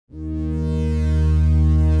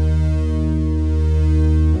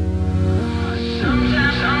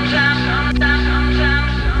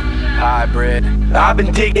I've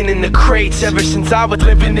been digging in the crates ever since I was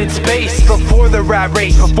living in space. Before the rat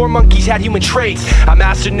race, before monkeys had human traits, I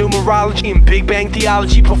mastered numerology and Big Bang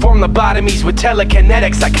theology. Performed lobotomies with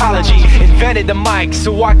telekinetic psychology. Invented the mic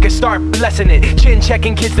so I could start blessing it. Chin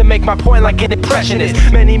checking kids to make my point like an impressionist.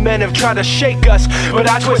 Many men have tried to shake us, but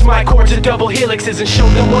I twist my chords to double helixes and show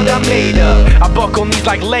them what I'm made of. I buckle knees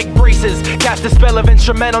like leg braces, cast a spell of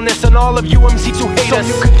instrumentalness on all of you MCs who hate us.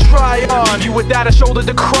 So you can try on, leave you without a shoulder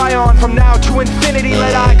to cry on. From now to infinity,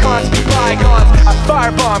 let icons be bygones. I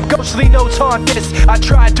firebomb, ghostly notes haunt this. I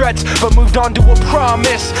tried threats, but moved on to a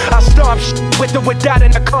promise. I stomp with or without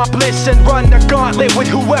an accomplice, and run the gauntlet with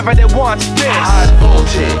whoever that wants this. High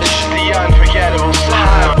voltage, the unforgettable sound.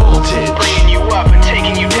 High voltage, bringing you up and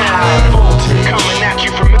taking you down. High voltage, coming at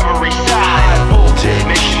you from every side. High voltage,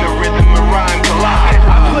 making the rhythm and rhyme collide.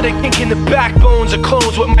 I put a kink in the backbones of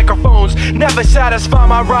clones with microphones. Never satisfy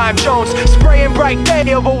my rhyme Jones. Spraying bright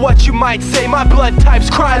day over what you might say. My blood type's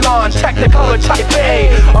Krylon, Technicolor type A.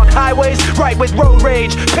 On highways, right with road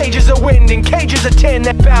rage. Pages of wind and cages of tin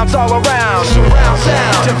that bounce all around. Surround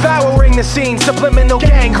sound, devouring the scene. Subliminal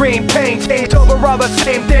gangrene, pain taint over all the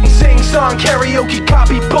same thing. Sing song, karaoke,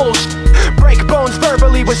 copy bullshit. Break bones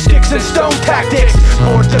verbally with sticks and stone tactics.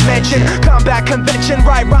 Fourth dimension, combat convention.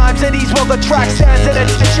 Write rhymes at ease while the track stands at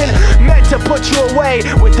attention. Meant to put you away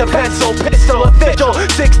with the pencil, pistol official.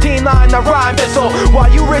 16 line, the rhyme missile.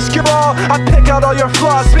 While you risk your all, I pick out all your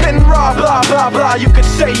flaws. Spitting raw, blah blah blah, you could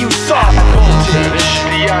say you saw. Voltage,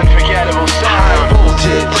 the unforgettable sound.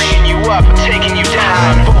 Voltage, bringing you up and taking you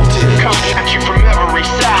down. Voltage, coming at you from every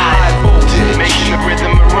side. Voltage, making the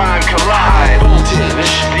rhythm and rhyme collide.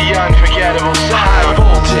 Voltage, the unforgettable sound.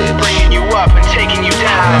 Voltage, bringing you up and taking you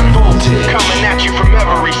down. Voltage, coming at you from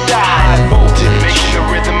every side. Voltage, making the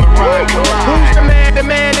rhythm and rhyme collide. Who's the man? The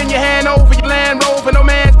man in your hand over your Land Rover. No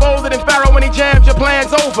man's bolder than Pharaoh when he jams your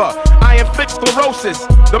plans over. I inflict sclerosis,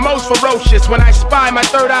 the most ferocious. When I spy, my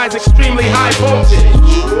third eye's extremely high voltage.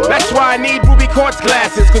 That's why I need ruby quartz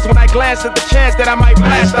glasses, cause when I glance at the chance that I might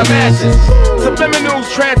blast the masses.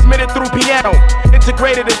 Subliminals transmitted through piano,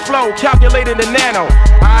 integrated in flow, calculated in nano.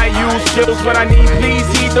 I use chills when I need, please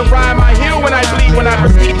heed the rhyme. I heal when I bleed, when I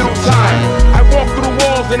proceed through time. I walk through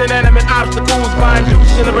walls and inanimate obstacles by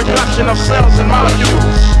inducing the reduction of cells and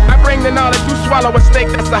molecules. I bring the knowledge, you swallow a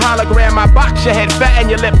steak, that's the hologram. I box your head, fatten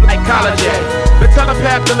your lip like collagen. The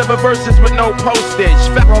telepath deliver verses with no postage.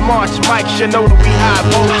 Pharoahe Monch, Mike should know that we high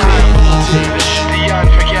voltage.